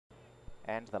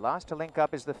And the last to link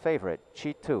up is the favorite,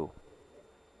 Chitu.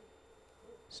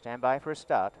 Stand by for a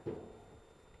start.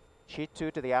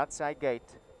 Chitu to the outside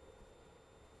gate.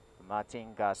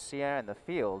 Garcia in the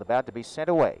field, about to be sent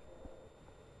away.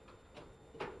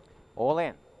 All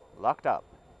in, locked up.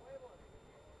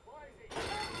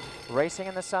 Racing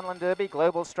in the Sunland Derby,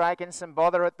 Global Strike in some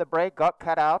bother at the break, got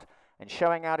cut out. And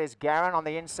showing out is Garin on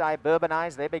the inside,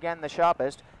 Bourbonize. They began the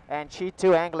sharpest. And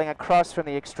Chitu angling across from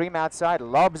the extreme outside,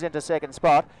 lobs into second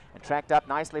spot. And tracked up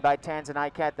nicely by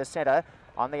Tanzanite at the center.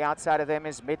 On the outside of them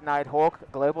is Midnight Hawk.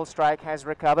 Global Strike has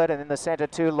recovered. And in the center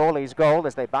too, Lawley's Gold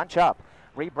as they bunch up.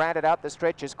 Rebranded out, the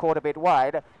stretch is caught a bit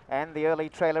wide. And the early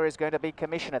trailer is going to be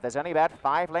Commissioner. There's only about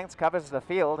 5 lengths covers the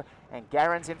field. And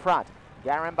Garin's in front.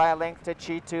 Garin by a length to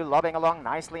Chitu, lobbing along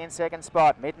nicely in second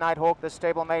spot. Midnight Hawk, the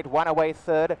stablemate, one away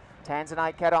third.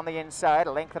 Tanzanite Cat on the inside,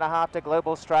 a length and a half to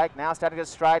Global Strike. Now starting to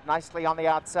stride nicely on the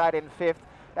outside in fifth.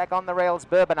 Back on the rails,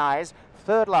 Bourbonize.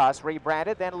 Third last,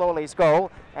 rebranded, then Lawley's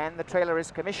Goal. And the trailer is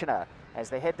Commissioner.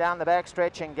 As they head down the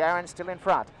backstretch and Garin still in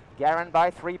front. Garin by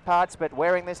 3 parts, but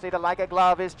wearing this leader like a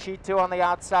glove is Chitu on the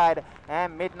outside.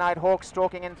 And Midnight Hawk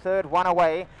stalking in third, one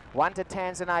away. One to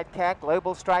Tanzanite Cat.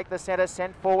 Global Strike, the center,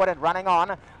 sent forward and running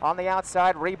on. On the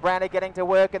outside, Rebranded getting to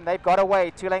work, and they've got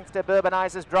away. 2 lengths to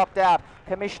Bourbonize has dropped out.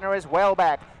 Commissioner is well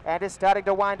back and is starting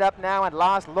to wind up now, and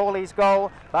last Lawley's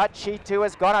Goal. But Chitu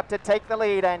has gone up to take the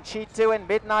lead, and Chitu and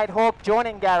Midnight Hawk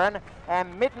joining Garin.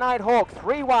 And Midnight Hawk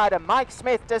 3 wide, and Mike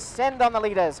Smith descend on the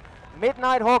leaders.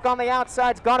 Midnight Hawk on the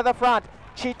outside's gone to the front.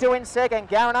 Chitu in second,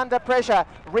 Garin under pressure.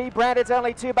 Rebranded's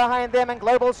only 2 behind them, and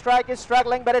Global Strike is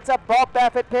struggling, but it's a Bob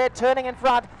Baffert pair turning in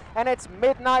front, and it's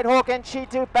Midnight Hawk and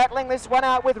Chitu battling this one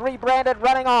out with Rebranded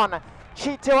running on.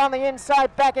 Chitu on the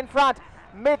inside, back in front.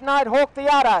 Midnight Hawk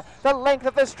the outer, the length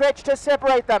of the stretch to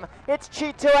separate them. It's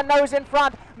Chitu and nose in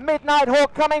front. Midnight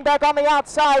Hawk coming back on the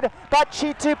outside, but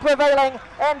Chitu prevailing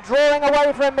and drawing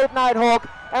away from Midnight Hawk.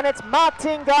 And it's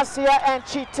Garcia and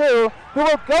Chitu who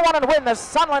will go on and win the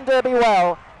Sunland Derby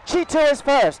well. Chitu is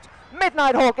first,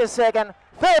 Midnight Hawk is second,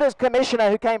 third is Commissioner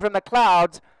who came from the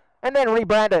clouds, and then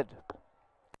Rebranded.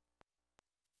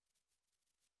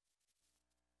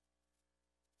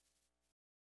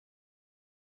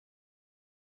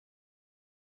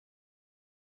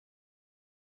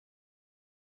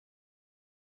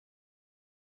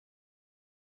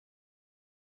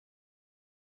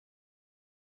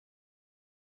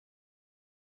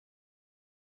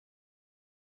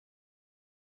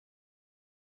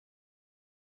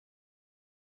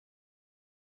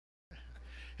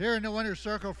 Here in the winner's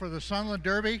circle for the Sunland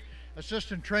Derby,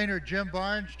 assistant trainer Jim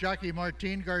Barnes, jockey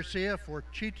Garcia for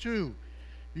Chitu.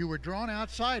 You were drawn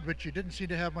outside, but you didn't seem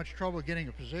to have much trouble getting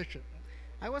a position.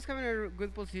 I was having a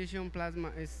good position.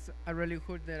 Plasma is a really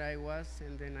good that I was,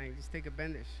 and then I just take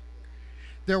advantage.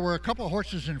 There were a couple of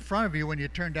horses in front of you when you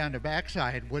turned down the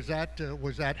backside. Was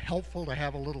that helpful to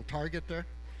have a little target there?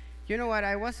 You know what?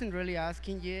 I wasn't really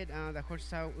asking yet. The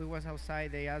horse it was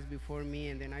outside. They asked before me,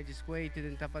 and then I just waited to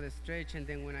the top of the stretch. And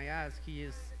then when I asked, he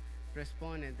just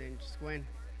responded and just went.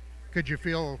 Could you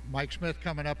feel Mike Smith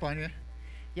coming up on you?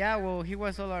 Yeah, well, he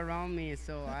was all around me,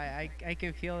 so I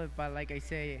can feel it. But like I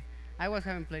say, I was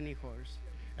having plenty of horse.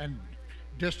 And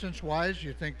distance-wise,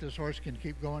 you think this horse can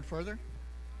keep going further?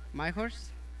 My horse?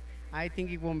 I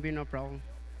think it won't be no problem.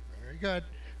 Very good.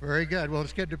 Very good. Well,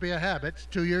 it's good to be a habit. It's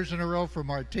 2 years in a row for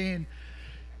Martine.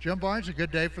 Jim Barnes, a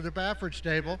good day for the Baffert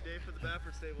stable. Good day for the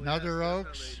Baffert stable. Another yes,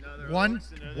 Oaks.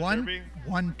 Another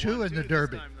One, two in the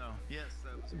Derby. Time, yes.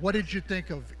 What did you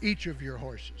think of each of your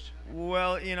horses?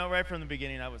 Well, you know, right from the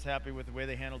beginning, I was happy with the way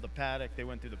they handled the paddock. They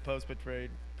went through the post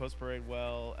parade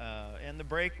well, and the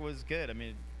break was good. I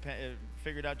mean, it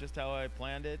figured out just how I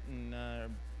planned it, and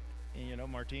you know,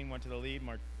 Martine went to the lead.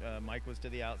 Mike was to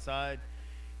the outside.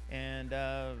 And it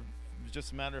was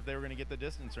just a matter if they were going to get the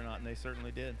distance or not, and they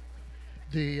certainly did.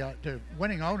 The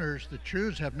winning owners, the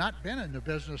Chews, have not been in the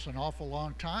business an awful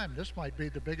long time. This might be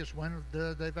the biggest win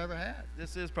they've ever had.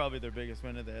 This is probably their biggest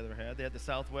win they ever had. They had the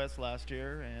Southwest last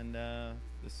year and the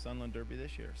Sunland Derby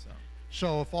this year.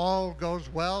 So if all goes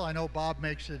well, I know Bob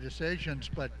makes the decisions,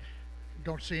 but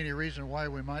don't see any reason why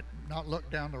we might not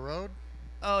look down the road.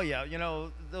 Oh, yeah. You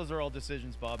know, those are all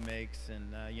decisions Bob makes.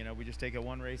 And, you know, we just take it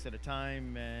one race at a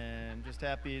time and just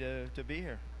happy to be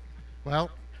here.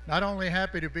 Well, not only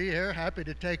happy to be here, happy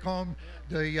to take home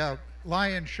the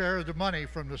lion's share of the money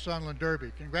from the Sunland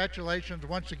Derby. Congratulations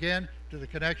once again to the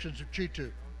connections of Chitu.